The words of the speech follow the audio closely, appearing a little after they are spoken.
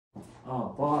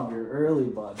Oh, Bob, you're early,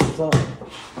 bud. What's up?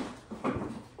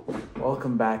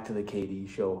 Welcome back to the KD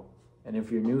show. And if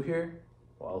you're new here,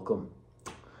 welcome.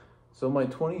 So my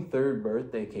 23rd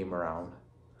birthday came around.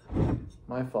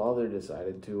 My father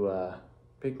decided to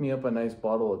pick me up a nice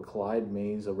bottle of Clyde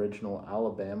Mays original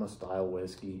Alabama style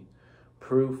whiskey,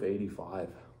 proof 85,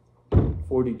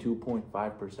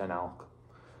 42.5% alc.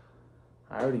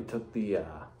 I already took the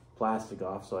plastic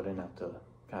off so I didn't have to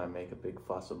kind of make a big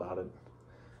fuss about it.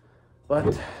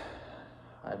 But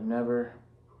I've never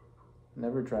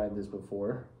tried this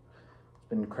before. It's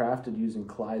been crafted using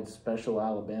Clyde's special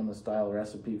Alabama style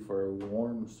recipe for a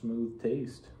warm, smooth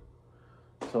taste.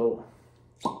 So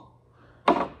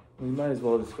we might as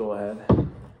well just go ahead,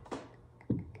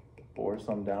 pour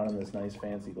some down in this nice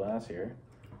fancy glass here.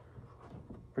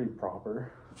 Pretty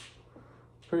proper.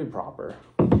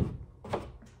 I'm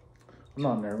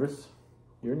not nervous.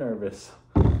 You're nervous.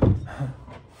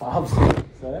 Bob's, is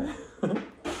that it?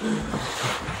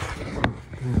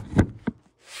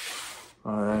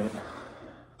 All right.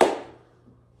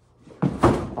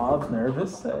 Bob's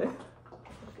nervous, eh?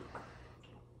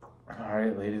 All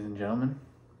right, ladies and gentlemen.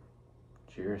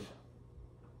 Cheers.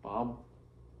 Bob.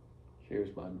 Cheers,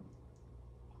 bud.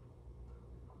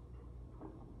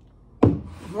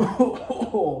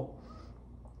 Whoa!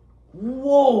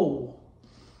 Whoa!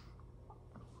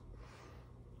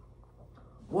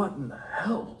 What in the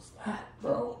hell was that,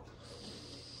 bro?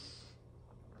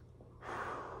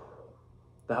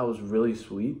 That was really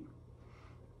sweet.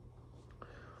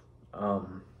 It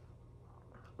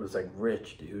was like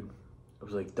rich, dude. It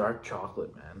was like dark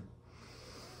chocolate, man.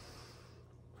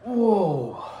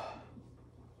 Whoa.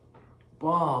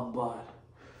 Bob, bud.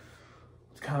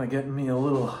 It's kind of getting me a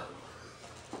little...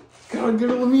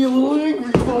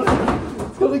 angry, bud.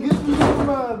 It's gonna get me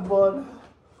mad, bud.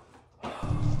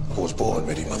 I was born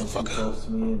ready, motherfucker. Close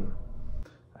to me and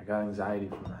I got anxiety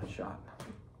from that shot.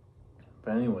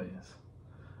 But anyways,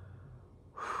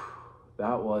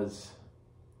 that was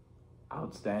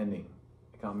outstanding.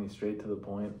 It got me straight to the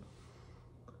point.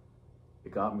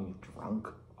 It got me drunk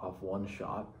off one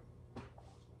shot.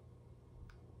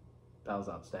 That was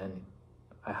outstanding.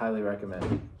 I highly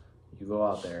recommend you go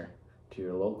out there to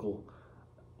your local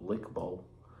lick bowl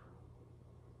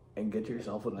and get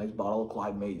yourself a nice bottle of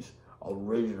Clyde Mays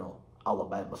original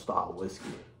Alabama style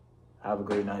whiskey. Have a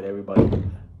great night, everybody.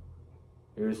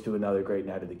 Here's to another great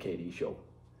night of the KD show.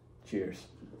 Cheers.